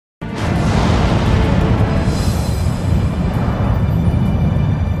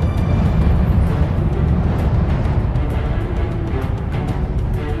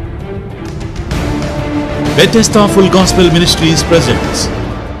Bethesda Full Gospel Ministries presents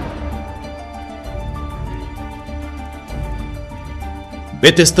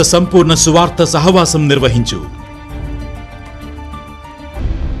Bethesda సంపూర్ణ సువార్త సహవాసం నిర్వహించు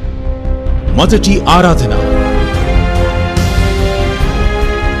మొదటి ఆరాధన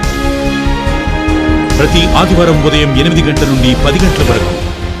ప్రతి ఆదివారం ఉదయం 8 గంటల నుండి 10 గంటల వరకు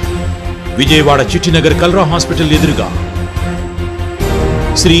విజయవాడ చిట్టినగర్ కల్రా హాస్పిటల్ ఎదురుగా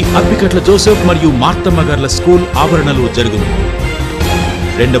శ్రీ అప్పికట్ల జోసెఫ్ మరియు మార్తమ్మ గార్ల స్కూల్ ఆవరణలో జరుగును.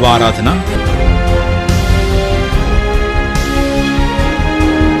 రెండవ ఆరాధన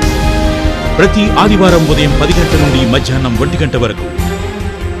ప్రతి ఆదివారం ఉదయం 10 గంటల నుండి మధ్యాహ్నం 1 గంట వరకు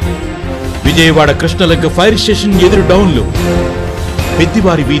విజయవాడ కృష్ణలంక ఫైర్ స్టేషన్ ఎదురు డౌన్లో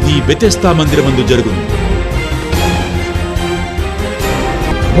పెద్దివారి వీధి బెతెస్దా మందిరమందు జరుగును.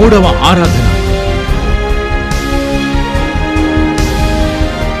 మూడవ ఆరాధన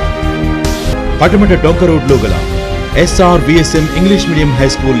పటమట డొంక రోడ్లో గల SRVSM English medium high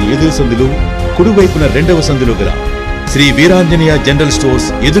school ఎదురు సందులు కుడివైపున రెండవ సందులో గల శ్రీ వీరాంజనేయ జనరల్ స్టోర్స్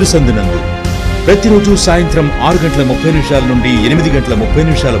ఎదురు సందునందు ప్రతిరోజు సాయంత్రం 6:30 నుండి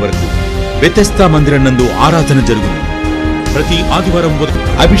 8:30 వరకు బెతెస్దా మందిరం నందు ఆరాధన జరుగును. ప్రతి ఆదివారం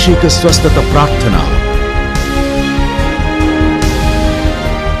అభిషేక స్వస్థత ప్రార్థన,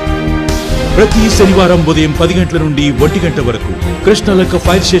 ప్రతి శనివారం ఉదయం 10 గంటల నుండి 1 గంట వరకు కృష్ణలంక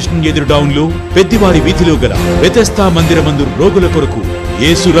ఫైర్ స్టేషన్ ఎదురు డౌన్లో పెద్దివారి వీధిలో గల బెతెస్దా మందిరమందు రోగుల కొరకు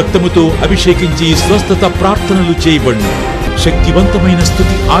యేసు రక్తముతో అభిషేకించి స్వస్థత ప్రార్థనలు చేయబడును. శక్తివంతమైన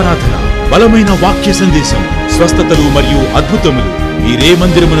స్తుతి ఆరాధన, బలమైన వాక్య సందేశం, స్వస్థతలు మరియు అద్భుతములు. మీరే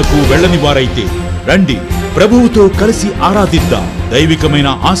మందిరమునకు వెళ్ళని వారైతే రండి, ప్రభువుతో కలిసి ఆరాధిద్దాం, దైవికమైన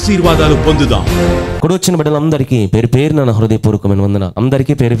ఆశీర్వాదాలు పొందుదాం. వచ్చిన బిడ్డలందరికీ పేరు పేరున నా హృదయపూర్వకమైన వందన.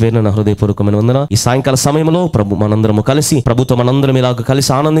 అందరికీ పేరు పేరున నా హృదయపూర్వకమైన వందన. ఈ సాయంకాల సమయంలో ప్రభు మనందరము కలిసి ప్రభుతో మనందరం ఇలాగ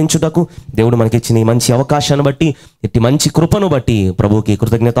కలిసి ఆనందించుటకు దేవుడు మనకిచ్చిన ఈ మంచి అవకాశాన్ని బట్టి, ఇట్టి మంచి కృపను బట్టి ప్రభుకి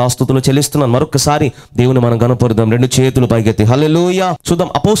కృతజ్ఞతాస్తుతులు చెల్లిస్తున్నాను. మరొకసారి దేవుని మనం గణపరుద్దాం. 2 చేతులు పైకెత్తి హల్లెలూయా.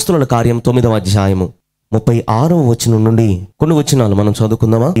 చూద్దాం అపోస్తుల కార్యం 9వ అధ్యాయము 36వ వచనం నుండి కొన్ని వచనాలు మనం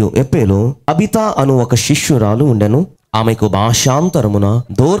చదువుకుందామా. ఎప్పేలో అబితా అను ఒక శిష్యురాలు ఉండెను. ఆమెకు భాషాంతరమున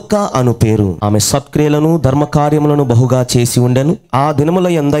దోర్కా అను పేరు. ఆమె సత్క్రియలను ధర్మకార్యములను బహుగా చేసి ఉండెను. ఆ దినముల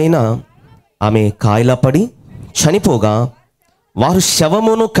యందైనా ఆమె కాయలపడి చనిపోగా వారు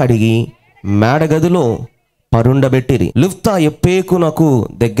శవమును కడిగి మేడగదిలో పరుండబెట్టిరి. లుఫ్తా ఎప్పేకునకు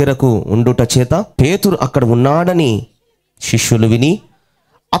దగ్గరకు ఉండుట చేత పేతురు అక్కడ ఉన్నాడని శిష్యులు విని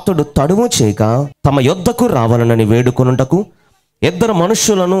అతడు తడుము చేయక తమ యొద్దకు రావాలనని వేడుకొనుటకు 2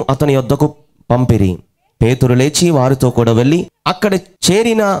 మనుష్యులను అతని యొద్దకు పంపిరి. పేతురు లేచి వారితో కూడా వెళ్ళి అక్కడ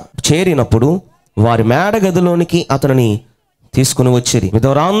చేరినప్పుడు వారి మేడగదిలోనికి అతనిని తీసుకుని వచ్చిరి.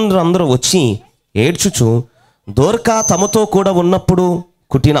 విధవరాండ్రందరూ వచ్చి ఏడ్చుచు దోర్కా తమతో కూడా ఉన్నప్పుడు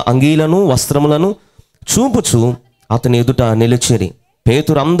కుట్టిన అంగీలను వస్త్రములను చూపుచు అతని ఎదుట నిలిచిరి.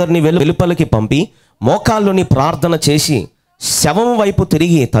 పేతురు అందరినీ వెలుపలికి పంపి మోకాళ్ళుని ప్రార్థన చేసి శవం వైపు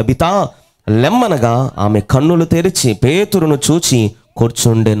తిరిగి తబితా లెమ్మనగా ఆమె కన్నులు తెరిచి పేతురును చూచి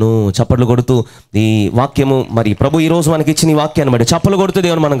కూర్చుండెను. చప్పట్లు కొడుతూ ఈ వాక్యము, మరి ప్రభు ఈ రోజు మనకి ఇచ్చిన ఈ వాక్యాన్ని బట్టి చప్పట్లు కొడుతూ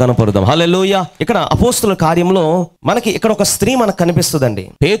దేవుని మనం కనపరుదాం. హల్లెలూయా. ఇక్కడ అపోస్తుల కార్యంలో మనకి ఇక్కడ ఒక స్త్రీ మనకు కనిపిస్తుందండి.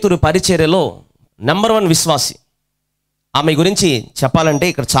 పేతురు పరిచర్యలో నెంబర్ 1 విశ్వాసి. ఆమె గురించి చెప్పాలంటే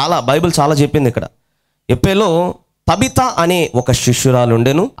ఇక్కడ బైబిల్ చాలా చెప్పింది. ఇక్కడ ఎప్పేలో తబితా అనే ఒక శిష్యురాలు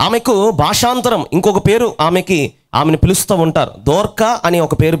ఉండెను. ఆమెకు భాషాంతరం ఇంకొక పేరు ఆమెను పిలుస్తూ ఉంటారు. దోర్కా అనే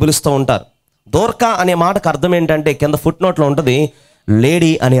ఒక పేరు పిలుస్తూ ఉంటారు. దోర్కా అనే మాటకు అర్థం ఏంటంటే కింద ఫుట్ నోట్లో ఉంటుంది,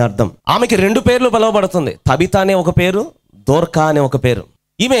 లేడీ అనే అర్థం. ఆమెకి 2 పేర్లు పిలువబడుతుంది. తబితా అనే ఒక పేరు, దోర్కా అనే ఒక పేరు.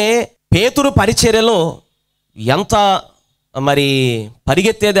 ఈమె పేతురు పరిచర్యలో ఎంత మరి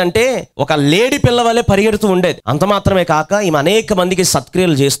పరిగెత్తేది అంటే ఒక లేడీ పిల్లవలే పరిగెడుతూ ఉండేది. అంత మాత్రమే కాక ఈమె అనేక మందికి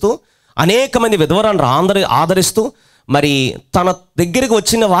సత్క్రియలు చేస్తూ అనేక మంది విధవరాలను ఆదరిస్తూ మరి తన దగ్గరికి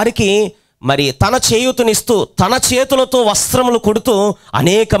వచ్చిన వారికి మరి తన చేయూతనిస్తూ తన చేతులతో వస్త్రములు కుడుతూ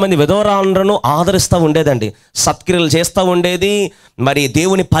అనేక మంది విధవరాలను ఆదరిస్తూ ఉండేదండి. సత్క్రియలు చేస్తూ ఉండేది, మరి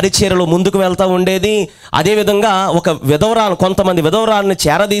దేవుని పరిచర్యలో ముందుకు వెళ్తూ ఉండేది. అదేవిధంగా కొంతమంది విధవరాలను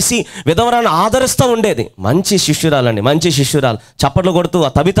చేరదీసి విధవరాలను ఆదరిస్తూ ఉండేది. మంచి శిష్యురాలండి, మంచి శిష్యురాలు. చప్పట్లు కొడుతూ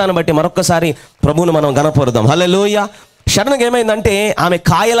ఆ తబితాను బట్టి మరొక్కసారి ప్రభువును మనం గణపరుదాం. హల్లెలూయా. సడన్గా ఏమైందంటే ఆమె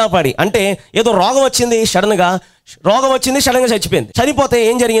కాయలా పడి, అంటే ఏదో రోగం వచ్చింది, సడన్గా చచ్చిపోయింది. చనిపోతే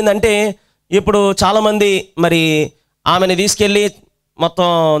ఏం జరిగిందంటే ఇప్పుడు చాలామంది మరి ఆమెను తీసుకెళ్ళి మొత్తం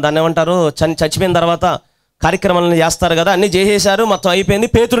దాన్ని ఏమంటారు, చచ్చిపోయిన తర్వాత కార్యక్రమాలను చేస్తారు కదా, అన్నీ చేసేశారు, మొత్తం అయిపోయింది.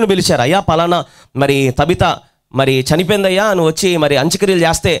 పేతురుని పిలిచారు. అయ్యా పలానా మరి తబిత మరి చనిపోయిందయ్యా, నువ్వు వచ్చి మరి అంత్యక్రియలు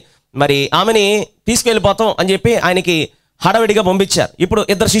చేస్తే మరి ఆమెని తీసుకెళ్ళిపోతాం అని చెప్పి ఆయనకి హడావిడిగా పంపించారు. ఇప్పుడు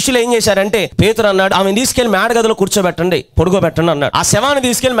ఇద్దరు శిష్యులు ఏం చేశారంటే, పేతురు అన్నాడు, ఆమెను తీసుకెళ్లి మేడగదిలో కూర్చోబెట్టండి, పొడుగోబెట్టండి అన్నాడు. ఆ శవాన్ని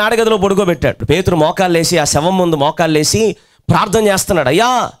తీసుకెళ్లి మేడగదిలో పొడుగోబెట్టాడు. పేతురు మోకాళ్ళేసి ఆ శవం ముందు మోకాళ్ళేసి ప్రార్థన చేస్తున్నాడు, అయ్యా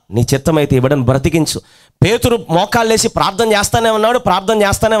నీ చిత్తమైతే ఇవ్వడం బ్రతికించు. పేతురు మోకాళ్ళేసి ప్రార్థన చేస్తానే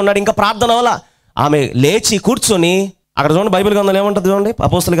ఉన్నాడు. ఇంకా ప్రార్థన వల్ల ఆమె లేచి కూర్చొని, అక్కడ చూడండి బైబిల్ గ్రంథంలో ఏముంటుంది చూడండి,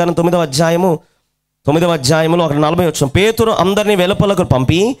 అపోస్తలుల కార్యం 9వ అధ్యాయములో అక్కడ 40 వచ్చిన, పేతురు అందరినీ వెలుపలకు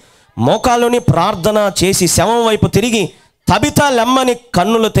పంపి మోకాళ్ళలోని ప్రార్థన చేసి శవం వైపు తిరిగి తబిత లెమ్మని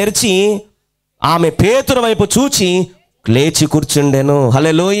కన్నులు తెరిచి ఆమె పేతురు వైపు చూచి లేచి కూర్చుండెను.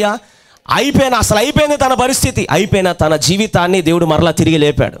 హల్లెలూయా. అయిపోయింది తన పరిస్థితి, అయిపోయిన తన జీవితాన్ని దేవుడు మరలా తిరిగి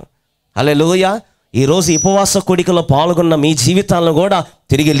లేపాడు. హల్లెలూయా. ఈరోజు ఉపవాస కూడికలో పాల్గొన్న మీ జీవితాలను కూడా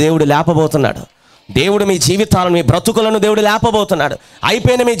తిరిగి దేవుడు లేపబోతున్నాడు. దేవుడు మీ జీవితాలను, మీ బ్రతుకులను దేవుడు లేపబోతున్నాడు.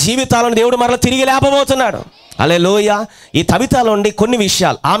 అయిపోయిన మీ జీవితాలను దేవుడు మరలా తిరిగి లేపబోతున్నాడు. హల్లెలూయా. ఈ తబితలో ఉండి కొన్ని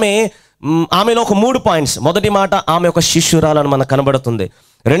విషయాలు, ఆమెలో ఒక 3 పాయింట్స్. మొదటి మాట, ఆమె ఒక శిష్యురాలని మనకు కనబడుతుంది.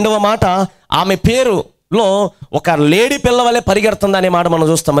 రెండవ మాట, ఆమె పేరులో ఒక లేడీ పిల్ల వలె పరిగెడుతుంది అనే మాట మనం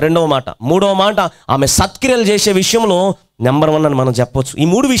చూస్తాం, రెండవ మాట. మూడవ మాట, ఆమె సత్క్రియలు చేసే విషయంలో నెంబర్ 1 అని మనం చెప్పొచ్చు. ఈ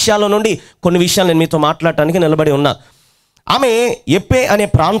 3 విషయాల నుండి కొన్ని విషయాలు నేను మీతో మాట్లాడటానికి నిలబడి ఉన్నా. ఆమె ఎప్పే అనే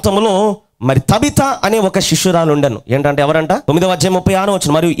ప్రాంతంలో మరి తబిత అనే ఒక శిష్యురాలు ఉండను. ఏంటంటే ఎవరంట? 9వ అధ్యాయం 36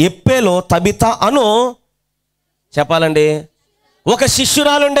 వచ్చిన, మరియు ఎప్పేలో తబిత అను చెప్పాలండి ఒక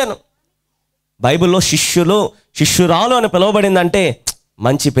శిష్యురాలు ఉండేను. బైబిల్లో శిష్యురాలు అని పిలువబడిందంటే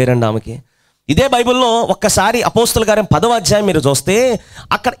మంచి పేరండి ఆమెకి. ఇదే బైబిల్లో ఒక్కసారి అపోస్తలుల కార్యం 10వ అధ్యాయం మీరు చూస్తే,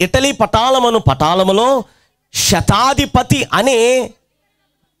 అక్కడ ఇటలీ పటాలములో శతాధిపతి అనే,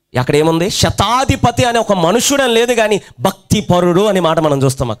 అక్కడ ఏముంది, శతాధిపతి అనే ఒక మనుషుడు అని లేదు కానీ భక్తిపరుడు అనే మాట మనం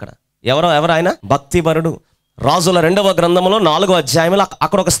చూస్తాం. అక్కడ ఎవరు ఆయన? భక్తిపరుడు. రాజుల 2వ గ్రంథంలో 4వ అధ్యాయంలో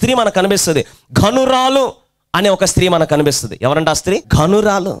అక్కడ ఒక స్త్రీ మనకు కనిపిస్తుంది, ఘనురాలు అనే ఒక స్త్రీ మనకు కనిపిస్తుంది. ఎవరంటే ఆ స్త్రీ?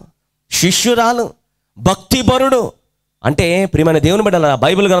 ఘనురాలు, శిష్యురాలు, భక్తిపరుడు. అంటే ప్రియమైన దేవుని బిడ్డల,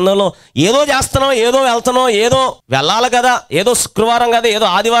 బైబిల్ గ్రంథంలో ఏదో చేస్తున్నాం, ఏదో వెళ్తున్నాం, ఏదో వెళ్ళాలి కదా, ఏదో శుక్రవారం కదా, ఏదో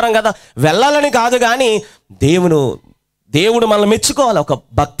ఆదివారం కదా వెళ్ళాలని కాదు, కానీ దేవుడు మనల్ని మెచ్చుకోవాలి ఒక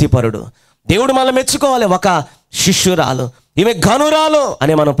భక్తిపరుడు, దేవుడు మనల్ని మెచ్చుకోవాలి ఒక శిష్యురాలు, ఈమె ఘనురాలు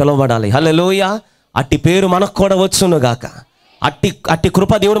అని మనం పిలువబడాలి. హల్లెలూయా. అట్టి పేరు మనకు కూడా వచ్చును గాక, అట్టి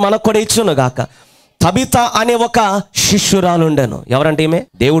కృప దేవుడు మనకు కూడా ఇచ్చును గాక. తబిత అనే ఒక శిష్యురాలు ఉండెను. ఎవరంటే ఈమె?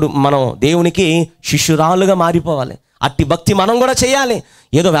 మనం దేవునికి శిష్యురాలుగా మారిపోవాలి. అట్టి భక్తి మనం కూడా చేయాలి.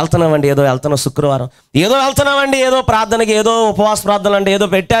 ఏదో వెళ్తున్నామండి, ఏదో వెళ్తున్నాం శుక్రవారం, ఏదో వెళ్తున్నామండి, ఏదో ప్రార్థనకి, ఏదో ఉపవాస ప్రార్థనలు అంటే ఏదో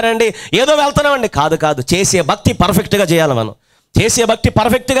పెట్టారండి, ఏదో వెళ్తున్నామండి, కాదు. చేసే భక్తి పర్ఫెక్ట్గా చేయాలి. మనం చేసే భక్తి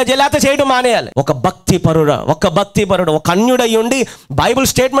పర్ఫెక్ట్గా చేయలేక చేయడం మానేయాలి. ఒక భక్తిపరుడు, ఒక అన్యుడై ఉండి బైబిల్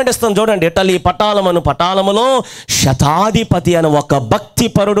స్టేట్మెంట్ ఇస్తాం చూడండి, ఇటలీ పటాలములో శతాధిపతి అని ఒక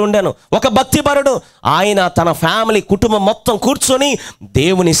భక్తిపరుడు ఉండెను. ఒక భక్తిపరుడు, ఆయన తన ఫ్యామిలీ కుటుంబం మొత్తం కూర్చొని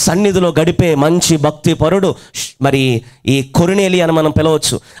దేవుని సన్నిధిలో గడిపే మంచి భక్తిపరుడు. మరి ఈ కొర్నేలి అని మనం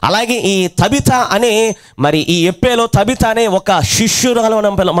పిలవచ్చు. అలాగే ఈ తబిత అనే, మరి ఈ ఎప్పేలో తబిత అనే ఒక శిష్యురాలు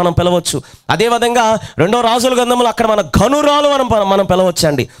మనం పిలవచ్చు. అదేవిధంగా 2వ రాజుల గ్రంథంలో అక్కడ మన ఘనురాలు మనం పిలవచ్చు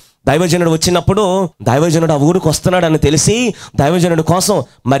అండి. దైవజనుడు వచ్చినప్పుడు, దైవజనుడు ఆ ఊరికి వస్తున్నాడని తెలిసి దైవజనుడి కోసం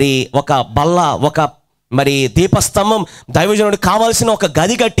మరి ఒక బల్ల, ఒక మరి దీపస్తంభం, దైవజనుడు కావాల్సిన ఒక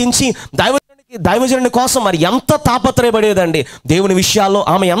గది కట్టించి దైవజనుడి కోసం మరి ఎంత తాపత్రయపడేదండి. దేవుని విషయాల్లో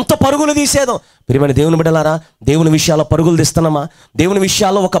ఆమె ఎంత పరుగులు తీసేదో. ప్రియమైన దేవుని బిడ్డలారా, దేవుని విషయాల్లో పరుగులు తీస్తున్నామా? దేవుని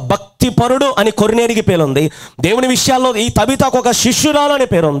విషయాల్లో ఒక భక్తిపరుడు అని కొర్నేలికి పేరుంది. దేవుని విషయాల్లో ఈ తబితకు ఒక శిష్యురాలు అనే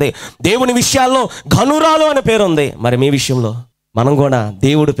పేరుంది. దేవుని విషయాల్లో ఘనురాలు అనే పేరుంది. మరి మీ విషయంలో మనం కూడా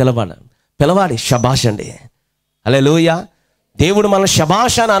దేవుడు పిలవాడి శబాష్ అండి. హల్లెలూయా. దేవుడు మన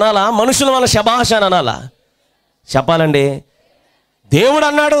శబాష్ అని అనాలా? మనుషులు మన శబాష్ అని అనాలా? చెప్పాలండి. దేవుడు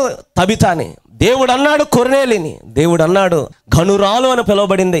అన్నాడు తబితాని, దేవుడు అన్నాడు కొర్నేలిని, దేవుడు అన్నాడు ఘనురాలు అని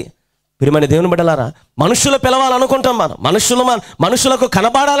పిలువబడింది. ప్రియమైన దేవుని బిడ్డలారా, మనుషులు పిలవాలనుకుంటాం. మనుషులకు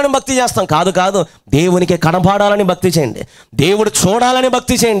కనబడాలని భక్తి చేస్తాం. కాదు, దేవునికి కనబడాలని భక్తి చేయండి. దేవుడు చూడాలని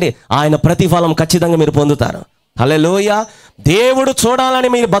భక్తి చేయండి. ఆయన ప్రతిఫలం ఖచ్చితంగా మీరు పొందుతారు. హల్లెలూయా. దేవుడు చూడాలని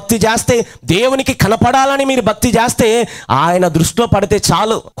మీరు భక్తి చేస్తే, దేవునికి కనపడాలని మీరు భక్తి చేస్తే, ఆయన దృష్టిలో పడితే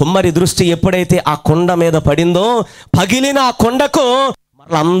చాలు. కుమ్మరి దృష్టి ఎప్పుడైతే ఆ కొండ మీద పడిందో, పగిలిన ఆ కొండకు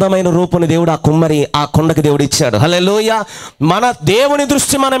మరల అందమైన రూపుని దేవుడు ఆ కొండకి దేవుడు ఇచ్చాడు. హల్లెలూయా. మన దేవుని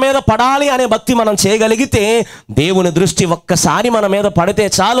దృష్టి మన మీద పడాలి అనే భక్తి మనం చేయగలిగితే, దేవుని దృష్టి ఒక్కసారి మన మీద పడితే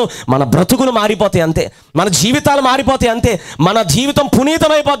చాలు, మన బ్రతుకులు మారిపోతాయి అంతే, మన జీవితాలు మారిపోతాయి అంతే, మన జీవితం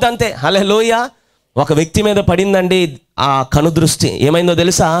పునీతమైపోద్ది అంతే. హల్లెలూయా. ఒక వ్యక్తి మీద పడిందండి ఆ కనుదృష్టి. ఏమైందో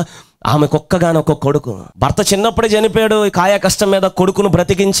తెలుసా? ఆమెకు ఒక్కగానొక్క కొడుకు. భర్త చిన్నప్పుడే చనిపోయాడు. కాయ కష్టం మీద కొడుకును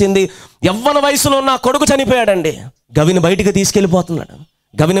బ్రతికించింది. యవ్వన వయసులో ఉన్న కొడుకు చనిపోయాడండి. గవిని బయటికి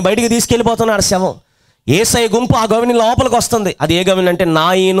తీసుకెళ్ళిపోతున్నాడు శవం. యేసయ్య గుంపు ఆ గవిని లోపలికి వస్తుంది. అది ఏ గవిని అంటే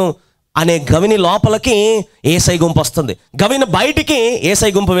నాయను అనే గవిని లోపలికి ఏసై గుంపు వస్తుంది. గవిని బయటికి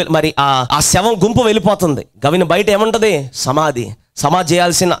ఏసై గుంపు మరి ఆ శవం గుంపు వెళ్ళిపోతుంది. గవిని బయట ఏముంటది? సమాధి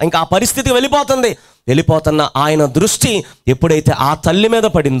చేయాల్సిన ఇంకా ఆ పరిస్థితికి వెళ్ళిపోతున్న ఆయన దృష్టి ఎప్పుడైతే ఆ తల్లి మీద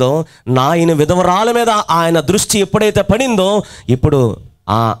పడిందో, నాయన విధవరాల మీద ఆయన దృష్టి ఎప్పుడైతే పడిందో, ఇప్పుడు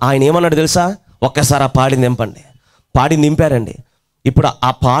ఆయన ఏమన్నాడు తెలుసా? ఒక్కసారి ఆ పాడిని నింపారండి. ఇప్పుడు ఆ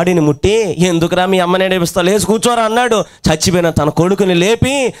పాడిని ముట్టి, ఎందుకురా మీ అమ్మనే నేర్పిస్తా, లేచి కూర్చోరా అన్నాడు. చచ్చిపోయిన తన కొడుకుని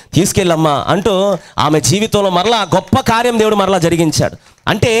లేపి తీసుకెళ్ళమ్మా అంటూ ఆమె జీవితంలో మరలా గొప్ప కార్యం దేవుడు మరలా జరిగించాడు.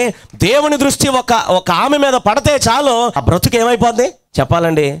 అంటే దేవుని దృష్టి ఒక ఆమె మీద పడితే చాలు, ఆ బ్రతుకు ఏమైపోద్ది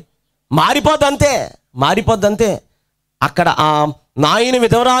చెప్పాలండి? మారిపోద్ది అంతే. అక్కడ ఆ నాయని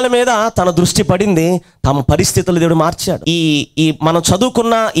విధవరాల మీద తన దృష్టి పడింది, తమ పరిస్థితులు దేవుడు మార్చాడు. ఈ మనం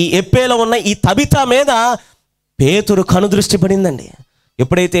చదువుకున్న ఈ ఎప్పేలో ఉన్న ఈ తబిత మీద పేతురు కనుదృష్టి పడిందండి.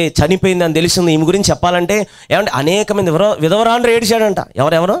 ఎప్పుడైతే చనిపోయిందని తెలిసింది ఈమె గురించి చెప్పాలంటే, ఏమంటే అనేక మంది విధవరాండ్రు ఏడిచాడంట.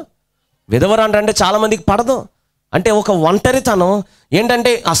 ఎవరెవరు విధవరాండ్రు అంటే చాలామందికి పడదు. అంటే ఒక ఒంటరితనం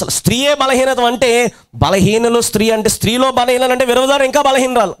ఏంటంటే, అసలు స్త్రీయే బలహీనత అంటే, బలహీనలు స్త్రీ అంటే, స్త్రీలో బలహీనలు అంటే విధవరాలు ఇంకా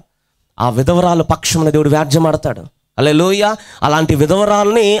బలహీనరాలు. ఆ విధవరాలు పక్షమున దేవుడు వ్యాజ్యమాడతాడు. హల్లెలూయా. అలాంటి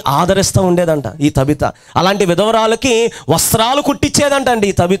విధవరాలని ఆదరిస్తూ ఉండేదంట ఈ తబిత. అలాంటి విధవరాలకి వస్త్రాలు కుట్టించేదంట అండి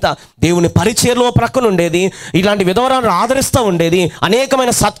ఈ తబిత. దేవుని పరిచర్లో ప్రక్కన ఉండేది, ఇలాంటి విధవరాలను ఆదరిస్తూ ఉండేది,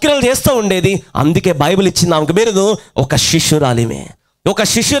 అనేకమైన సత్క్రియలు చేస్తూ ఉండేది. అందుకే బైబిల్ ఇచ్చింది ఆమెకు పేరు ఒక శిష్యురాలిమే.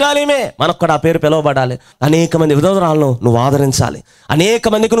 మనకు కూడా ఆ పేరు పిలువబడాలి. అనేక మంది విధవరాలను నువ్వు ఆదరించాలి. అనేక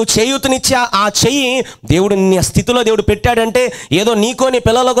మందికి నువ్వు చేయూతనిచ్చే ఆ చెయ్యి దేవుడు నీ స్థితిలో దేవుడు పెట్టాడంటే ఏదో నీకో నీ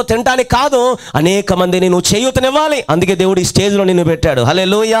పిల్లలకు తినడానికి కాదు, అనేక మందిని నువ్వు చేయూతనివ్వాలి. అందుకే దేవుడు ఈ స్టేజ్లో నిన్ను పెట్టాడు.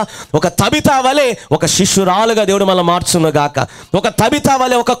 హల్లెలూయా. ఒక తబిత వలె ఒక శిష్యురాలుగా దేవుడు మనల్ని మార్చును గాక. ఒక తబిత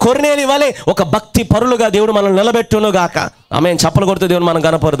వలె, ఒక కొర్నేలి వలె ఒక భక్తి పరులుగా దేవుడు మనల్ని నిలబెట్టును గాక. ఆమేన్. చప్పలు కొడుతూ దేవుడు మనం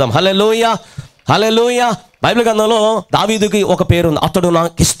కనపడదాం. హల్లెలూయా. బైబిల్ గ్రంథంలో దావీదుకి ఒక పేరుంది. అతడు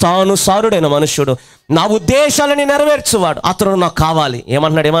నాకు ఇష్టానుసారుడైన మనుష్యుడు, నా ఉద్దేశాలని నెరవేర్చువాడు, అతడు నాకు కావాలి.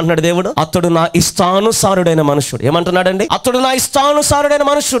 ఏమంటున్నాడు దేవుడు? అతడు నా ఇష్టానుసారుడైన మనుష్యుడు. ఏమంటున్నాడండి? అతడు నా ఇష్టానుసారుడైన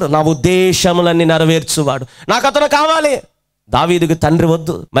మనుష్యుడు, నా ఉద్దేశములన్నీ నెరవేర్చువాడు, నాకు అతను కావాలి. దావీదుకి తండ్రి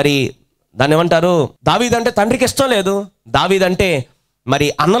వద్దు. మరి దాన్ని ఏమంటారు? దావీదు అంటే తండ్రికి ఇష్టం లేదు, దావీదు అంటే మరి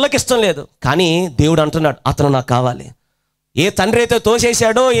అన్నలకు ఇష్టం లేదు. కానీ దేవుడు అంటున్నాడు అతను నాకు కావాలి. ఏ తండ్రి అయితే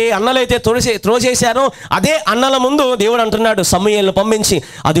తోసేశాడో, ఏ అన్నలైతే త్రోసేశారో, అదే అన్నల ముందు దేవుడు అంటున్నాడు సమూయేలును పంపించి,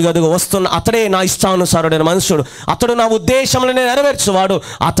 అదిగో వస్తున్న అతడే నా ఇష్టానుసారుడైన మనుషుడు, అతడు నా ఉద్దేశములను నెరవేర్చువాడు,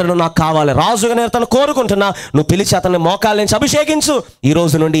 అతడు నాకు కావాలి. రాజుగా నేను అతను కోరుకుంటున్నా, నువ్వు పిలిచి అతన్ని మోకాళ్ళ నుంచి అభిషేకించు, ఈ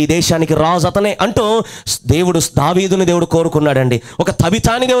రోజు నుండి ఈ దేశానికి రాజు అతనే అంటూ దావీదుని దేవుడు కోరుకున్నాడండి. ఒక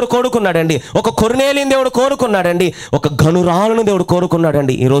తబితాని దేవుడు కోరుకున్నాడండి. ఒక కొర్నేలిని దేవుడు కోరుకున్నాడండి. ఒక గనురాలను దేవుడు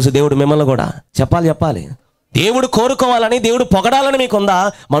కోరుకున్నాడండి. ఈరోజు దేవుడు మిమ్మల్ని కూడా చెప్పాలి. దేవుడు కోరుకోవాలని, దేవుడు పొగడాలని మీకుందా?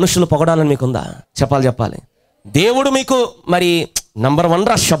 మనుషులు పొగడాలని మీకుందా? చెప్పాలి. దేవుడు మీకు మరి నంబర్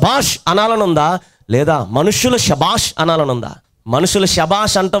 1 షబాష్ అనాలని ఉందా, లేదా మనుషులు షబాష్ అనాలని ఉందా? మనుషులు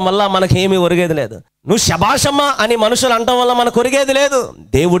షబాష్ అంటం వల్ల మనకేమీ ఒరిగేది లేదు. నువ్వు షబాషమ్మా అని మనుషులు అంటం వల్ల మనకు ఒరిగేది లేదు.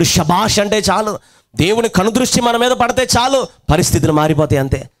 దేవుడు షబాష్ అంటే చాలు, దేవుని కనుదృష్టి మన మీద పడితే చాలు, పరిస్థితులు మారిపోతాయి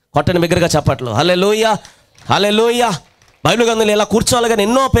అంతే. కొట్టని బిగ్గరగా చెప్పట్లు. హల్లెలూయా. బైబిల్ గ్రంథంలో ఇలా కూర్చోవాలి. కానీ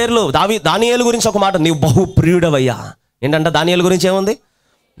ఎన్నో పేర్లు. దానియేలు గురించి ఒక మాట, నీవు బహుప్రియుడవయ్యా. ఏంటంటే దానియేలు గురించి ఏముంది?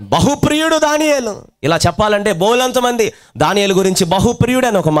 బహుప్రియుడు దానియేలు. ఇలా చెప్పాలంటే బోలంతమంది దానియేలు గురించి బహుప్రియుడు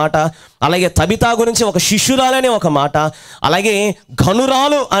అని ఒక మాట, అలాగే తబితా గురించి ఒక శిష్యురాలని ఒక మాట, అలాగే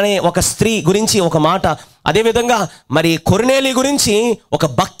గనురాలు అనే ఒక స్త్రీ గురించి ఒక మాట, అదేవిధంగా మరి కొర్నేలి గురించి ఒక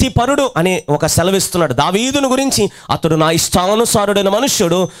భక్తి పరుడు అని ఒక సెలవిస్తున్నాడు. దావీదును గురించి అతడు నా ఇష్టానుసారుడైన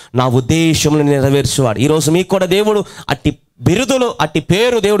మనుష్యుడు, నా ఉద్దేశములను నెరవేర్చువాడు. ఈరోజు మీకు కూడా దేవుడు అట్టి బిరుదులు, అట్టి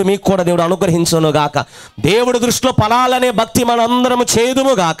పేరు దేవుడు మీకు కూడా దేవుడు అనుగ్రహించును గాక. దేవుడు దృష్టిలో ఫలాలనే భక్తి మనందరము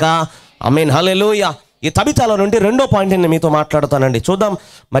చేదుము గాక. ఆమేన్. హల్లెలూయా. ఈ తబితాలో నుండి 2వ పాయింట్ నేను మీతో మాట్లాడుతానండి. చూద్దాం.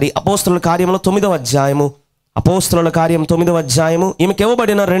 మరి అపోస్తలుల కార్యములో 9వ అధ్యాయము, అపోస్తలుల కార్యం 9వ అధ్యాయము, ఈమెకి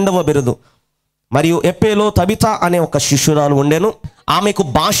ఇవ్వబడిన 2వ బిరుదు. మరియు ఎప్పేలో తబిత అనే ఒక శిష్యురాలు ఉండెను, ఆమెకు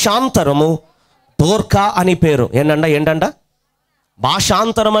భాషాంతరము దోర్కా అని పేరు. ఏంటంట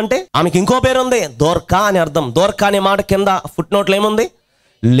భాషాంతరం అంటే ఆమెకి ఇంకో పేరు ఉంది, దోర్కా అని అర్థం. దోర్కా అనే మాట కింద ఫుట్ నోట్లో ఏముంది?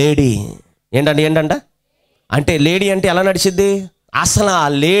 లేడీ. ఏంటంట అంటే లేడీ అంటే ఎలా నడిచిద్ది? అసలు ఆ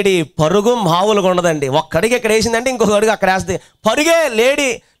లేడీ పరుగు మామూలుగా ఉండదండి. ఒక్కడికి ఇక్కడ వేసిందంటే ఇంకొక అడుగు అక్కడ వేస్తుంది. పరుగే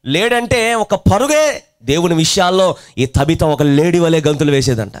లేడీ అంటే ఒక పరుగే. దేవుని విషయాల్లో ఈ తబిత ఒక లేడీ వలె గంతులు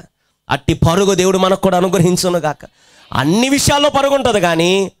వేసేదంట. అట్టి పరుగు దేవుడు మనకు కూడా అనుగ్రహించును గాక. అన్ని విషయాల్లో పరుగు ఉంటుంది,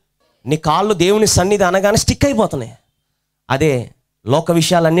 కానీ నీ కాళ్ళు దేవుని సన్నిధి అనగానే స్టిక్ అయిపోతున్నాయి. అదే లోక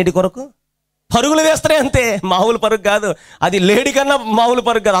విషయాలన్నిటి కొరకు పరుగులు వేస్తున్నాయి అంతే. మామూలు పరుగు కాదు అది, లేడీ కన్నా మామూలు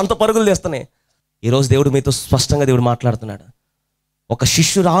పరుగు కాదు, అంత పరుగులు తీస్తున్నాయి. ఈరోజు దేవుడు మీతో స్పష్టంగా దేవుడు మాట్లాడుతున్నాడు. ఒక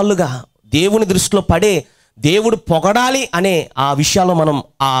శిష్యురాలుగా దేవుని దృష్టిలో పడే, దేవుడు పొగడాలి అనే ఆ విషయాల్లో మనం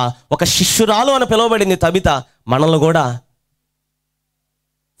ఆ ఒక శిష్యురాలు అని పిలువబడింది తబిత. మనల్ని కూడా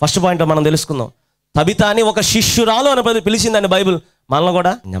ఫస్ట్ పాయింట్ మనం తెలుసుకుందాం. తబిత అని ఒక శిష్యురాలు అని పిలిచిందండి బైబిల్. మనల్ని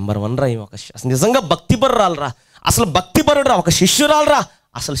కూడా నెంబర్ 1 రా, అసలు నిజంగా భక్తిపరురాలు రా, అసలు భక్తిపరుడు రా, ఒక శిష్యురాలు రా,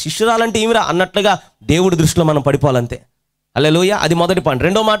 అసలు శిష్యురాలంటే ఏమిరా అన్నట్లుగా దేవుడి దృష్టిలో మనం పడిపోవాలంతే. హల్లెలూయా. అది మొదటి పాయింట్.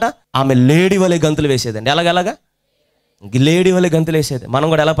 రెండో మాట, ఆమె లేడి వలె గంతులు వేసేదండి. ఎలాగ లేడి వలె గంతులు వేసేది. మనం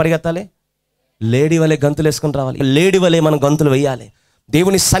కూడా ఎలా పరిగెత్తాలి? లేడి వలె గంతులు వేసుకుని రావాలి. లేడి వలె మనం గంతులు వేయాలి.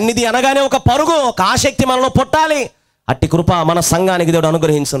 దేవుని సన్నిధి అనగానే ఒక పరుగు, ఒక ఆసక్తి మనలో పుట్టాలి. అట్టి కృప మన సంఘానికి దేవుడు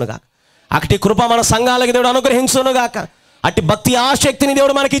అనుగ్రహించునుగాక. అట్టి కృప మన సంఘాలకి దేవుడు అనుగ్రహించునుగాక. అట్టి భక్తి ఆసక్తిని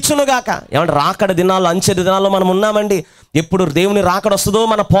దేవుడు మనకి ఇచ్చునుగాక. ఏమంటే రాకడ దినాల్లో, అంచె దినాల్లో మనం ఉన్నామండి. ఎప్పుడు దేవుని రాకడ వస్తుందో,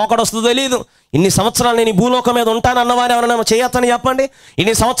 మన పోకడ వస్తుందో తెలియదు. ఇన్ని సంవత్సరాలు నేను ఈ భూలోకం మీద ఉంటాను అన్నవారు ఎవరైనా చేయొచ్చని చెప్పండి.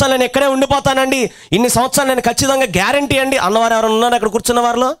 ఇన్ని సంవత్సరాలు నేను ఎక్కడే ఉండిపోతానండి, ఇన్ని సంవత్సరాలు నేను ఖచ్చితంగా గ్యారంటీ అండి అన్నవారు ఎవరైనా ఉన్నారు అక్కడ కూర్చున్న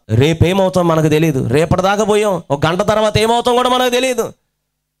వారిలో? రేపేమవుతాం మనకు తెలియదు. రేపటిదాకా పోయాం, ఒక గంట తర్వాత ఏమవుతాం కూడా మనకు తెలియదు.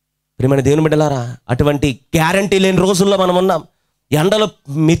 ప్రియమైన దేవుని బిడ్డలారా, అటువంటి గ్యారంటీ లేని రోజుల్లో మనం ఉన్నాం. ఎండలు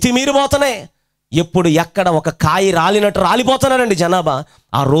మితిమీరిపోతున్నాయి. ఎప్పుడు ఎక్కడ ఒక కాయి రాలినట్టు రాలిపోతున్నారండి జనాభా.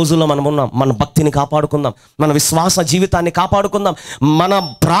 ఆ రోజుల్లో మనం ఉన్నాం. మన భక్తిని కాపాడుకుందాం, మన విశ్వాస జీవితాన్ని కాపాడుకుందాం, మన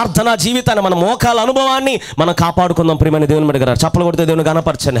ప్రార్థనా జీవితాన్ని, మన మోకాల అనుభవాన్ని మనం కాపాడుకుందాం. ప్రియమైన దేవుని బిడ్డలారా, చప్పలు కొడితే దేవుని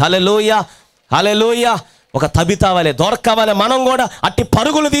గణపరచండి. హల్లెలూయా, హల్లెలూయా. ఒక తబిత వలె, దొరకవలె మనం కూడా అట్టి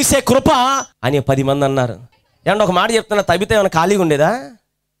పరుగులు తీసే కృప అని 10 మంది అన్నారు. ఏమంటే ఒక మాట చెప్తున్నా, తబిత ఏమైనా ఖాళీగా ఉండేదా?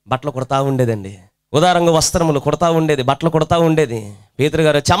 బట్టలు కుడతా ఉండేదండి. ఉదారంగా వస్త్రములు కుడతా ఉండేది, బట్టలు కుడతా ఉండేది. పేతురు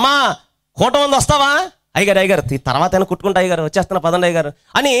గారు, చమ్మా కోట మంది వస్తావా? అయ్యగారు తర్వాత అయినా కుట్టుకుంటా, అయ్యగారు వచ్చేస్తున్నా పదండి అయ్యగారు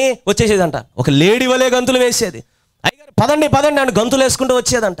అని వచ్చేసేదంట. ఒక లేడీ వలె గంతులు వేసేది. అయ్యగారు పదండి అని గంతులు వేసుకుంటూ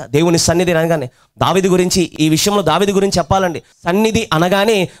వచ్చేదంట. దేవుని సన్నిధి అనగానే దావీదు గురించి, ఈ విషయంలో దావీదు గురించి చెప్పాలండి. సన్నిధి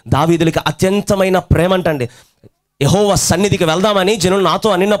అనగానే దావీదులకి అత్యంతమైన ప్రేమ అంటండి. యెహోవా సన్నిధికి వెళ్దామని జనులు నాతో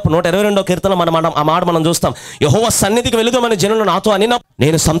అనినప్పుడు 122వ కీర్తన ఆ మాట మనం చూస్తాం. యెహోవా సన్నిధికి వెళుదామని జనులు నాతో అనినప్పుడు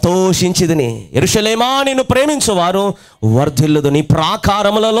నేను సంతోషించిదిని. యెరూషలేమా నిన్ను ప్రేమించువారు వర్ధిల్లుదు, నీ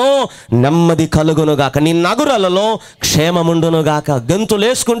ప్రాకారములలో నెమ్మది కలుగునుగాక, నీ నగరులలో క్షేమముండునుగాక.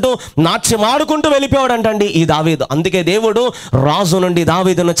 గంతులేసుకుంటూ నాట్యం ఆడుకుంటూ వెళ్ళిపోయాడంటండి ఈ దావీదు. అందుకే దేవుడు రాజు నుండి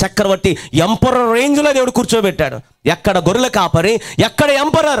దావీదును చక్రవర్తి, ఎంపరర్ రేంజ్లో దేవుడు కూర్చోబెట్టాడు. ఎక్కడ గొర్రెల కాపరి, ఎక్కడ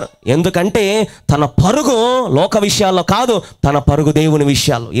ఎంపరర్. ఎందుకంటే తన పరుగు లోక విషయాల్లో కాదు, తన పరుగు దేవుని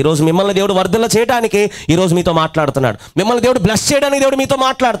విషయాల్లో. ఈరోజు మిమ్మల్ని దేవుడు వర్ధల చేయడానికి ఈరోజు మీతో మాట్లాడుతున్నాడు. మిమ్మల్ని దేవుడు బ్లెస్ చేయడానికి దేవుడు మీతో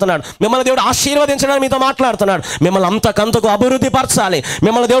మాట్లాడుతున్నాడు. మిమ్మల్ని దేవుడు ఆశీర్వదించడానికి మీతో మాట్లాడుతున్నాడు. మిమ్మల్ని అంతకంతకు అభివృద్ధి పరచాలి.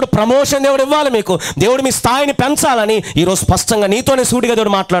 మిమ్మల్ని దేవుడు ప్రమోషన్ దేవుడు ఇవ్వాలి. మీకు దేవుడు మీ స్థాయిని పెంచాలని ఈరోజు స్పష్టంగా నీతోనే సూటిగా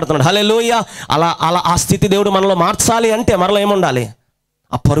దేవుడు మాట్లాడుతున్నాడు. హల్లెలూయా. అలా ఆ స్థితి దేవుడు మనలో మార్చాలి అంటే మనలో ఏముండాలి?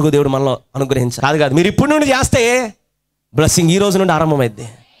 ఆ పరుగు దేవుడు మనలో అనుగ్రహించాలి. కాదు మీరు ఇప్పటి నుండి చేస్తే బ్లెస్సింగ్ ఈ రోజు నుండి ఆరంభమైద్ది.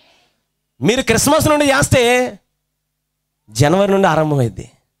 మీరు క్రిస్మస్ నుండి చేస్తే జనవరి నుండి ఆరంభమైద్ది.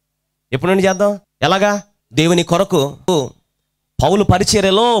 ఎప్పటి నుండి చేద్దాం? ఎలాగా? దేవుని కొరకు పౌలు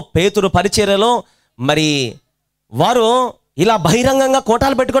పరిచర్యలో, పేతురు పరిచర్యలో మరి వారు ఇలా బహిరంగంగా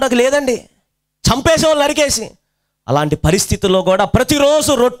కోటాలు పెట్టుకోవడానికి లేదండి. చంపేసేవాళ్ళు నరికేసి. అలాంటి పరిస్థితుల్లో కూడా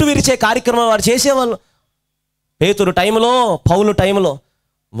ప్రతిరోజు రొట్టు విరిచే కార్యక్రమం వారు చేసేవాళ్ళు. పేతురు టైంలో, పౌలు టైంలో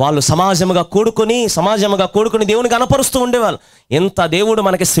వాళ్ళు సమాజముగా కూడుకుని దేవుని కనపరుస్తూ ఉండేవాళ్ళు. ఎంత దేవుడు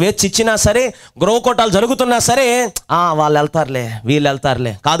మనకి స్వేచ్ఛ ఇచ్చినా సరే, గృహకోటాలు జరుగుతున్నా సరే, వాళ్ళు వెళ్తారులే, వీళ్ళు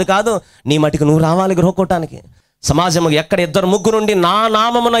వెళ్తారులే. కాదు, నీ మటుకు నువ్వు రావాలి గృహకోటానికి. సమాజము ఎక్కడ 2-3 నుండి నా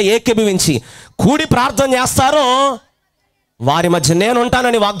నామమున ఏకీభవించి కూడి ప్రార్థన చేస్తారో వారి మధ్య నేను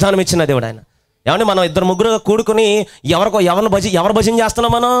ఉంటానని వాగ్దానం ఇచ్చిన దేవుడు ఆయన. ఏమంటే మనం 2-3 కూడుకుని ఎవరు భజన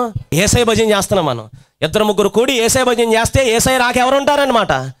చేస్తున్నాం? మనం యేసయ్య భజన చేస్తున్నాం. మనం 2-3 కూడి యేసయ్య భజన చేస్తే యేసయ్య రాక ఎవరు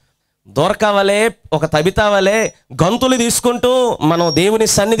ఉంటారనమాట? దొరకవలే, ఒక తబిత వలె గంతులు తీసుకుంటూ మనం దేవుని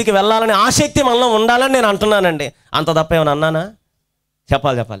సన్నిధికి వెళ్ళాలని ఆసక్తి మనలో ఉండాలని నేను అంటున్నానండి. అంత తప్ప ఏమన్నా అన్నానా?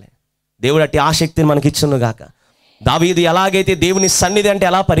 చెప్పాలి. దేవుడు అట్టి ఆసక్తిని మనకి ఇచ్చును గాక. దావీదు ఎలాగైతే దేవుని సన్నిధి అంటే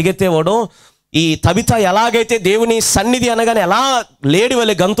ఎలా పరిగెత్తేవాడో, ఈ తబిత ఎలాగైతే దేవుని సన్నిధి అనగానే ఎలా లేడి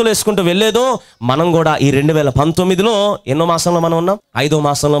వలె గంతులు వేసుకుంటూ వెళ్ళేదో, మనం కూడా ఈ 2019లో ఎన్నో మాసంలో మనం ఉన్నాం? 5వ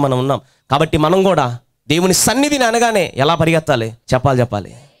మాసంలో మనం ఉన్నాం. కాబట్టి మనం కూడా దేవుని సన్నిధిని అనగానే ఎలా పరిగెత్తాలి?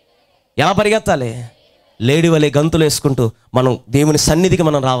 చెప్పాలి. ఎలా పరిగెత్తాలి? లేడి వలె గంతులు వేసుకుంటూ మనం దేవుని సన్నిధికి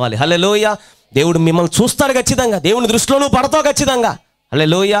మనం రావాలి. హల్లెలూయా. దేవుడు మిమ్మల్ని చూస్తాడు ఖచ్చితంగా. దేవుని దృష్టిలో నువ్వు పడతావు ఖచ్చితంగా.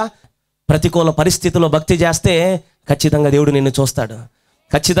 హల్లెలూయా. ప్రతికూల పరిస్థితుల్లో భక్తి చేస్తే ఖచ్చితంగా దేవుడు నిన్ను చూస్తాడు.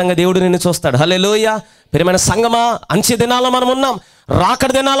 హల్లెలూయా. ప్రియమైన సంగమా, అంచె దినాల్లో మనం ఉన్నాం,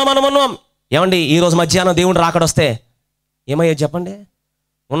 రాకడ దినాల్లో మనం ఉన్నాం. ఏమండి, ఈరోజు మధ్యాహ్నం దేవుడు రాకడొస్తే ఏమయ్యో చెప్పండి?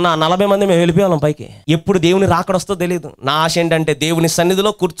 ఉన్న 40 మంది మేము వెళ్ళిపోయాం పైకి. ఎప్పుడు దేవుని రాకడొస్తో తెలియదు. నా ఆశ ఏంటంటే దేవుని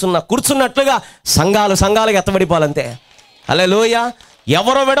సన్నిధిలో కూర్చున్నట్లుగా సంఘాలుగా ఎత్తబడిపోవాలంతే. హల్లెలూయా.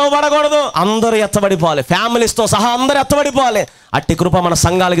 ఎవరో విడవబడకూడదు, అందరూ ఎత్తబడిపోవాలి. ఫ్యామిలీస్తో సహా అందరూ ఎత్తబడిపోవాలి. అట్టి కృప మన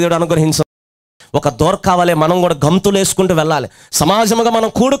సంఘాలకి దేవుడు అనుగ్రహించు. ఒక దోర్కావాలి, మనం కూడా గంతులు వేసుకుంటూ వెళ్ళాలి. సమాజముగా మనం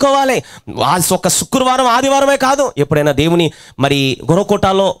కూడుకోవాలి. ఒక శుక్రవారం ఆదివారమే కాదు, ఎప్పుడైనా దేవుని మరి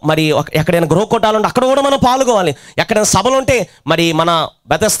గృహకూటాల్లో మరి ఎక్కడైనా గృహకూటాలు ఉంటే అక్కడ కూడా మనం పాల్గొవాలి. ఎక్కడైనా సభలు ఉంటే మరి మన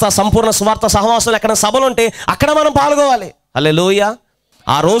బెతెస్తా సంపూర్ణ సువార్త సహవాసాలు ఎక్కడైనా సభలు ఉంటే అక్కడ మనం పాల్గొవాలి. హల్లెలూయా.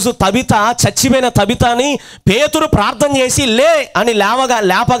 ఆ రోజు తబిత, చచ్చిపోయిన తబితని పేతురు ప్రార్థన చేసి లే అని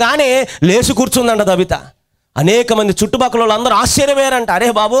లేపగానే లేచి కూర్చుందంట తబిత. అనేక మంది చుట్టుపక్కల వాళ్ళందరూ ఆశ్చర్యపోయారంట. అరే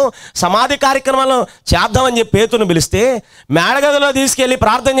బాబు, సమాధి కార్యక్రమాలు చేద్దామని చెప్పి పేతురుని పిలిస్తే మేడగదిలో తీసుకెళ్ళి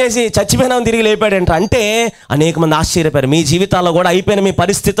ప్రార్థన చేసి చచ్చిపోయినా తిరిగి లేపాడంట. అంటే అనేక మంది ఆశ్చర్యపోయారు. మీ జీవితాల్లో కూడా అయిపోయిన మీ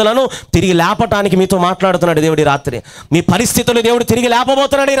పరిస్థితులను తిరిగి లేపటానికి మీతో మాట్లాడుతున్నాడు దేవుడు ఈ రాత్రి. మీ పరిస్థితులు దేవుడు తిరిగి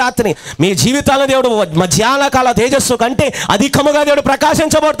లేపబోతున్నాడు ఈ రాత్రి. మీ జీవితాలను దేవుడు మధ్యాహ్న కాల తేజస్సు కంటే అధికముగా దేవుడు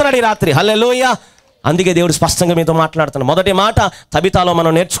ప్రకాశించబోతున్నాడు ఈ రాత్రి. హల్లెలూయా. అందుకే దేవుడు స్పష్టంగా మీతో మాట్లాడుతున్నాడు. మొదటి మాట, తబితాలో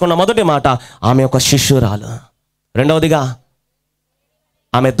మనం నేర్చుకున్న మొదటి మాట, ఆమె ఒక శిష్యురాలు. రెండవదిగా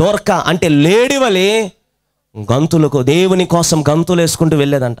ఆమె దోర్క అంటే లేడివలే గంతులకు, దేవుని కోసం గంతులు వేసుకుంటూ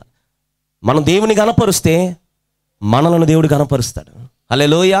వెళ్ళేదంట. మనం దేవుని గణపరుస్తే మనలను దేవుడు గణపరుస్తాడు.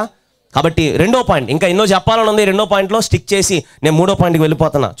 హల్లెలూయా. కాబట్టి రెండో పాయింట్, ఇంకా ఎన్నో చెప్పాలని ఉంది. రెండో పాయింట్లో స్టిక్ చేసి నేను మూడో పాయింట్కి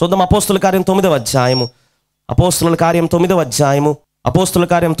వెళ్ళిపోతున్నా. చూద్దాం. అపోస్తుల కార్యం 9వ అధ్యాయము. అపోస్తుల కార్యం 9వ అధ్యాయము. అపోస్తుల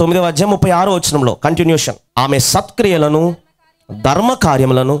కార్యం 9వ అధ్యాయం 36వ వచనంలో కంటిన్యూషన్. ఆమె సత్క్రియలను ధర్మ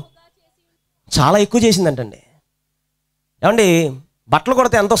కార్యములను చాలా ఎక్కువ చేసిందంటండి. ఏమండి, బట్టలు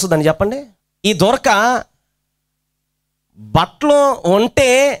కొడితే ఎంత వస్తుందని చెప్పండి. ఈ దొరక బట్టలు ఉంటే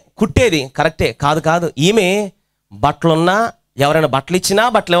కుట్టేది కరెక్టే, కాదు. ఈమె బట్టలున్నా, ఎవరైనా బట్టలు ఇచ్చినా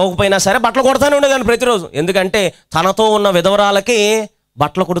బట్టలు ఇవ్వకపోయినా సరే బట్టలు కొడతానే ఉండేదాన్ని ప్రతిరోజు. ఎందుకంటే తనతో ఉన్న విధవరాలకి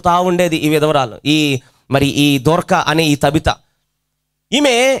బట్టలు కుడుతూ ఉండేది ఈ విధవరాలు, ఈ దొరక అనే ఈ తబిత.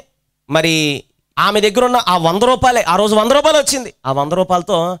 ఈమె మరి ఆమె దగ్గర ఉన్న ఆ 100 రూపాయలే, ఆ రోజు 100 రూపాయలు వచ్చింది. ఆ 100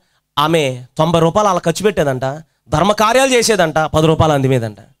 రూపాయలతో ఆమె 90 రూపాయలు అలా ఖర్చు పెట్టేదంట. ధర్మకార్యాలు చేసేదంట. 10 రూపాయలు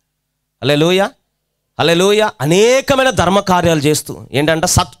అందిమేదంట. హల్లెలూయా. హల్లెలూయా. అనేకమైన ధర్మకార్యాలు చేస్తూ, ఏంటంట,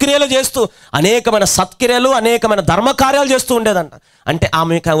 సత్క్రియలు చేస్తూ, అనేకమైన సత్క్రియలు, అనేకమైన ధర్మకార్యాలు చేస్తూ ఉండేదంట. అంటే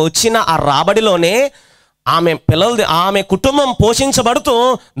ఆమెకు వచ్చిన ఆ రాబడిలోనే ఆమె కుటుంబం పోషించబడుతూ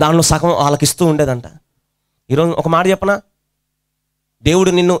దానిలో సగం వాళ్ళకి ఇస్తూ ఉండేదంట. ఈరోజు ఒక మాట చెప్పనా, దేవుడు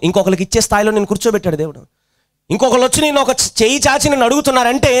నిన్ను ఇంకొకరికి ఇచ్చే స్థాయిలో నేను కూర్చోబెట్టాడు దేవుడు. ఇంకొకరు వచ్చి నేను ఒక చెయ్యి చాచి నిన్ను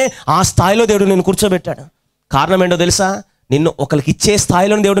అడుగుతున్నారంటే ఆ స్థాయిలో దేవుడు నేను కూర్చోబెట్టాడు. కారణం ఏంటో తెలుసా? నిన్ను ఒకరికి ఇచ్చే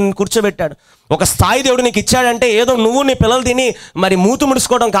స్థాయిలో దేవుడు నిన్ను కూర్చోబెట్టాడు. ఒక స్థాయి దేవుడు నీకు ఇచ్చాడంటే ఏదో నువ్వు నీ పిల్లలు తిని మరి మూతు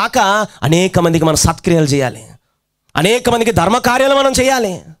ముడుచుకోవడం కాక అనేక మందికి మనం సత్క్రియలు చేయాలి, అనేక మందికి ధర్మకార్యాలు మనం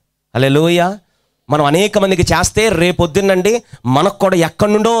చేయాలి. హల్లెలూయా. మనం అనేక మందికి చేస్తే రేపొద్దునండి మనకు కూడా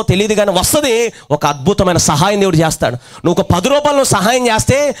ఎక్కడి నుండో తెలియదు కానీ వస్తుంది ఒక అద్భుతమైన సహాయం దేవుడు చేస్తాడు. నువ్వు ఒక 10 రూపాయలు సహాయం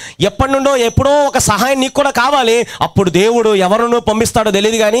చేస్తే ఎప్పటి నుండో ఎప్పుడో ఒక సహాయం నీకు కూడా కావాలి. అప్పుడు దేవుడు ఎవరినో పంపిస్తాడో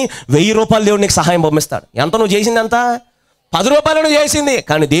తెలియదు కానీ 1000 రూపాయలు దేవుడు నీకు సహాయం పంపిస్తాడు. ఎంత నువ్వు చేసింది ఎంత? 10 రూపాయలు నువ్వు చేసింది,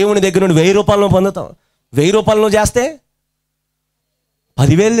 కానీ దేవుని దగ్గర నుండి 1000 రూపాయలు నువ్వు పొందుతావు. 1000 రూపాయలు నువ్వు చేస్తే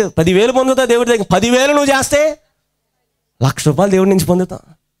 10,000 పొందుతావు దేవుడి దగ్గర. 10,000 నువ్వు చేస్తే 1,00,000 రూపాయలు దేవుడి నుంచి పొందుతావు.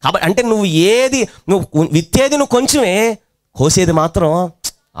 కాబట్టి అంటే నువ్వు విత్తేది నువ్వు కొంచెమే, కోసేది మాత్రం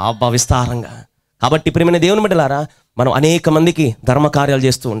విస్తారంగా. కాబట్టి ప్రియమైన దేవుని బిడ్డలారా, మనం అనేక మందికి ధర్మకార్యాలు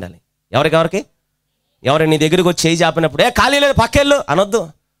చేస్తూ ఉండాలి. ఎవరు నీ దగ్గరికి వచ్చి చేయి చాపినప్పుడు ఖాళీ లేదు పక్కెళ్ళు అనొద్దు.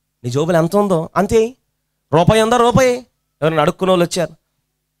 నీ జోబులు ఎంత ఉందో అంతే. రూపాయి ఉందా? రూపాయి. ఎవరైనా అడుక్కునే వాళ్ళు వచ్చారు,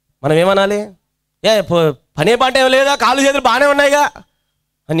 మనం ఏమనాలి? పనే పాట ఏం లేదా, కాళ్ళు చేతులు బాగానే ఉన్నాయిగా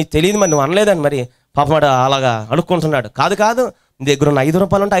అని నీకు తెలియదు. మరి నువ్వు అనలేదని మరి పాపం అలాగా అడుక్కుంటున్నాడు. కాదు, నీ దగ్గర ఉన్న 5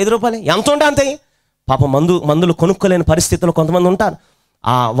 రూపాయలు ఉంటే 5 రూపాయలు, ఎంత ఉంటే అంతే. పాపం మందులు కొనుక్కోలేని పరిస్థితుల్లో కొంతమంది ఉంటారు.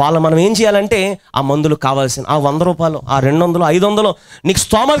 వాళ్ళు మనం ఏం చేయాలంటే ఆ మందులు కావాల్సిన ఆ 100 రూపాయలు, ఆ 200, 500 నీకు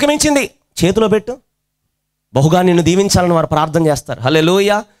స్తోమతకు మించింది చేతిలో పెట్టు, బహుగా నిన్ను దీవించాలని వారు ప్రార్థన చేస్తారు.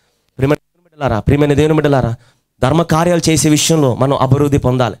 హల్లెలూయా. ప్రియమైన దేవుని బిడ్డలారా, ధర్మకార్యాలు చేసే విషయంలో మనం అభివృద్ధి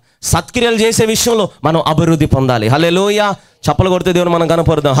పొందాలి, సత్క్రియలు చేసే విషయంలో మనం అభివృద్ధి పొందాలి. హల్లెలూయా. చప్పలు కొడితే దేవుని మనం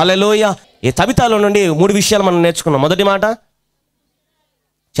కనపరుద్దాం. హల్లెలూయా. ఈ తబితాలో నుండి 3 విషయాలు మనం నేర్చుకున్నాం. మొదటి మాట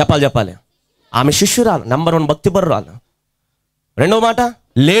చెప్పాలి, ఆమె శిష్యురాలు, నెంబర్ 1 భక్తిపరురాలు. రెండవ మాట,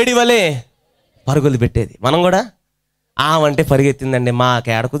 లేడీ వలే పరుగులు పెట్టేది. మనం కూడా ఆమంటే పరిగెత్తిందండి,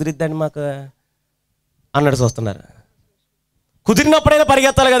 మాకేడ కుదిరిద్దండి మాకు అన్నట్టు చూస్తున్నారు. కుదిరినప్పుడైనా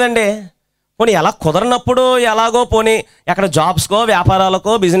పరిగెత్తాలి కదండి. పోనీ ఎలా కుదరనప్పుడు ఎలాగో పోనీ ఎక్కడ జాబ్స్కో,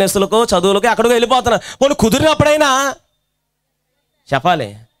 వ్యాపారాలకో, బిజినెస్లకో, చదువులకో ఎక్కడికో వెళ్ళిపోతున్నారు. పోనీ కుదిరినప్పుడైనా చెప్పాలి,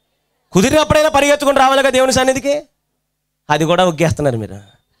 కుదిరినప్పుడైనా పరిగెత్తుకుని రావాలి కదా దేవుని సన్నిధికి. అది కూడా ఒగ్గేస్తున్నారు మీరు.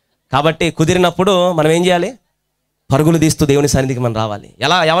 కాబట్టి కుదిరినప్పుడు మనం ఏం చేయాలి? పరుగులు తీస్తూ దేవుని సన్నిధికి మనం రావాలి.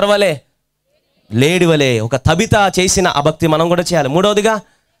 ఎలా? ఎవరి వలే? లేడి వలే. ఒక తబిత చేసిన ఆ భక్తి మనం కూడా చేయాలి. మూడవదిగా,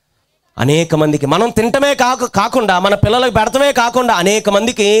 అనేక మందికి మనం తింటమే కాకుండా మన పిల్లలకు పెడతమే కాకుండా అనేక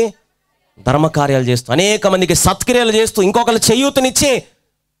మందికి ధర్మకార్యాలు చేస్తూ, అనేక మందికి సత్క్రియలు చేస్తూ, ఇంకొకరు చేయూతనిచ్చి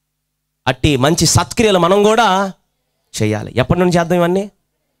అట్టి మంచి సత్క్రియలు మనం కూడా చేయాలి. ఎప్పటి నుంచి చేద్దాం ఇవన్నీ?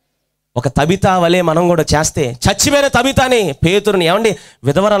 ఒక తబిత వలె మనం కూడా చేస్తే, చచ్చిపోయిన తబితాని, పేతురుని, ఏమండి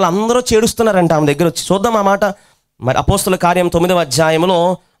విధవరాలు అందరూ చేడుస్తున్నారంట ఆమె దగ్గర వచ్చి. చూద్దాం ఆ మాట. మరి అపోస్తుల కార్యం 9వ అధ్యాయంలో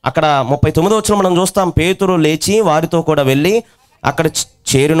అక్కడ 39వ వచనం మనం చూస్తాం. పేతురు లేచి వారితో కూడా వెళ్ళి అక్కడ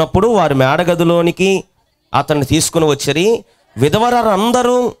చేరినప్పుడు వారి మేడగదిలోనికి అతన్ని తీసుకుని వచ్చి, విధవరాలు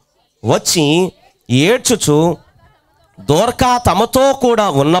అందరూ వచ్చి ఏడ్చుచు దోర్కా తమతో కూడా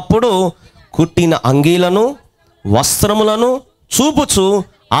ఉన్నప్పుడు కుట్టిన అంగీలను వస్త్రములను చూపుచు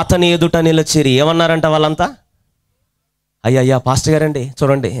అతని ఎదుట నిలిచిరి. ఏమన్నారంట వాళ్ళంతా? అయ్యయ్యా పాస్టర్ గారండి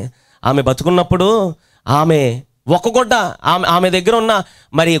చూడండి, ఆమె బతుకున్నప్పుడు ఆమె ఒక గుడ్డ ఆమె దగ్గర ఉన్న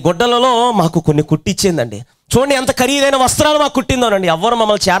మరి గుడ్డలలో మాకు కొన్ని కుట్టిచ్చిందండి. చూడండి ఎంత ఖరీదైన వస్త్రాలు మాకు కుట్టిందోనండి. ఎవరు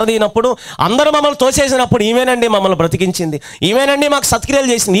మమ్మల్ని చేరదీనప్పుడు, అందరూ మమ్మల్ని తోసేసినప్పుడు ఈమెనండి మమ్మల్ని బ్రతికించింది, ఈమెనండి మాకు సత్క్రియలు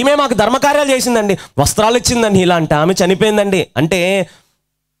చేసింది, ఈమె మాకు ధర్మకార్యాలు చేసిందండి, వస్త్రాలు ఇచ్చిందండి. ఇలాంటి ఆమె చనిపోయిందండి అంటే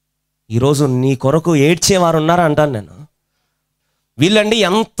ఈరోజు నీ కొరకు ఏడ్చేవారు ఉన్నారా అంటాను నేను. వీళ్ళండి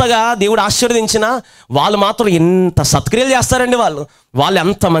ఎంతగా దేవుడు ఆశీర్వదించినా వాళ్ళు మాత్రం ఎంత సత్క్రియలు చేస్తారండి. వాళ్ళు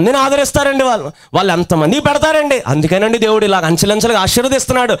ఎంతమందిని ఆదరిస్తారండి, వాళ్ళు ఎంతమంది పెడతారండి. అందుకేనండి దేవుడు ఇలా అంచెలంచెలుగా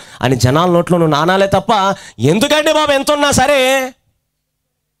ఆశీర్వదిస్తున్నాడు అని జనాల నోట్లో నువ్వు నానాలే తప్ప, ఎందుకండి బాబు ఎంత ఉన్నా సరే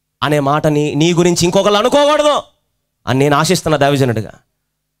అనే మాట నీ గురించి ఇంకొకరు అనుకోకూడదు అని నేను ఆశిస్తున్నా దైవజనుడిగా.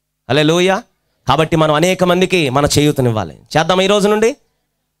 హల్లెలూయా. కాబట్టి మనం అనేక మందికి మన చేయూతనివ్వాలి. చేద్దాం ఈ రోజు నుండి.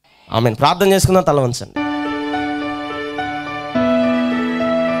 ఆమెను ప్రార్థన చేసుకుందాం. తల వంచండి.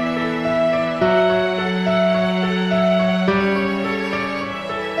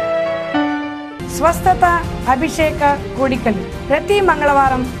 స్వస్థత అభిషేక కూడికలు ప్రతి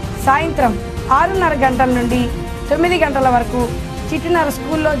మంగళవారం సాయంత్రం 6:30 గంటల నుండి 9 గంటల వరకు చిట్టినర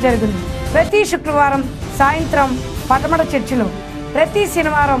స్కూల్లో జరుగును. ప్రతి శుక్రవారం సాయంత్రం పటమట చర్చిలో, ప్రతి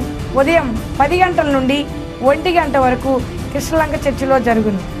శనివారం ఉదయం 10 గంటల నుండి 1 గంట వరకు కృష్ణలంక చర్చిలో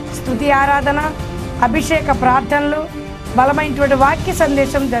జరుగును. స్తుతి ఆరాధన, అభిషేక ప్రార్థనలు, బలమైనటువంటి వాక్య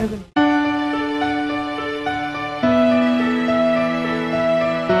సందేశం జరుగును.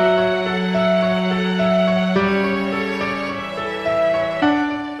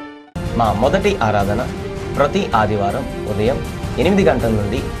 మా మొదటి ఆరాధన ప్రతి ఆదివారం ఉదయం 8 గంటల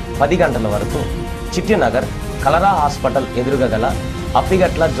నుండి 10 గంటల వరకు చిట్టినగర్ కలరా హాస్పిటల్ ఎదురుగా గల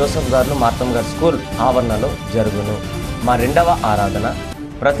అప్పిగట్ల జోసఫ్ గారు మార్తమ్ గారు స్కూల్ ఆవరణలో జరుగును. మా రెండవ ఆరాధన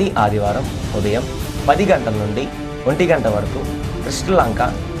ప్రతి ఆదివారం ఉదయం 10 గంటల నుండి 1 గంట వరకు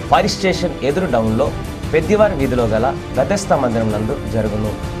కృష్ణలంక ఫైర్ స్టేషన్ ఎదురు డౌన్లో పెద్దివారి వీధిలో గల బెతెస్దా మందిరం నందు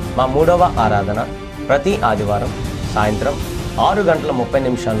జరుగును. మా మూడవ ఆరాధన ప్రతి ఆదివారం సాయంత్రం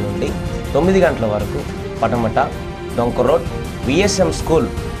 6:30 నుండి 9 గంటల వరకు పటమట డొంక రోడ్ విఎస్ఎం స్కూల్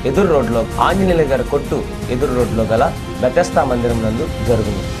ఎదురు రోడ్లో ఆంజనేయుల గారి కొట్టు ఎదురు రోడ్లో గల బెతెస్దా మందిరం నందు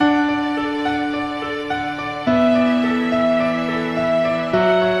జరుగును.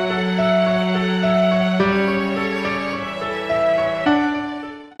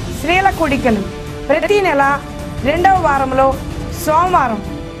 స్త్రీల కూడికలు ప్రతి నెల 2వ వారంలో సోమవారం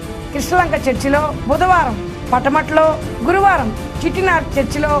కృష్ణలంక చర్చిలో, బుధవారం పటమట్లో, గురువారం చిట్టినార్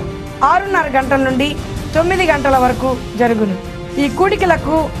చర్చిలో 6:30 గంటల నుండి 9 గంటల వరకు జరుగును. ఈ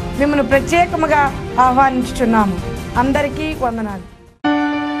కూడికలకు మిమ్మల్ని ప్రత్యేకముగా ఆహ్వానించుచున్నాము. అందరికీ వందనాలు.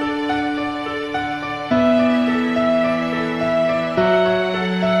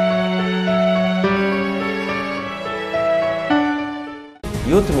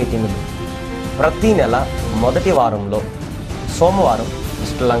 యూత్ మీటింగులు ప్రతి నెల మొదటి వారంలో సోమవారం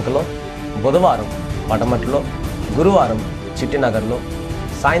శ్రీలంకలో, బుధవారం పటమట్లో, గురువారం చిట్టినగర్లో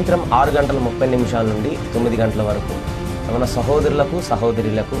సాయంత్రం 6:30 నుండి 9 గంటల వరకు మన సహోదరులకు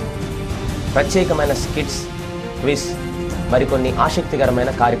సహోదరులకు ప్రత్యేకమైన స్కిట్స్, క్విజ్, మరికొన్ని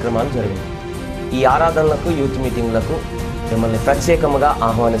ఆసక్తికరమైన కార్యక్రమాలు జరిగాయి. ఈ ఆరాధనలకు, యూత్ మీటింగ్లకు మిమ్మల్ని ప్రత్యేకముగా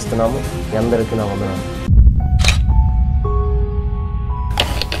ఆహ్వానిస్తున్నాము. మీ అందరికీ నా వందనాలు.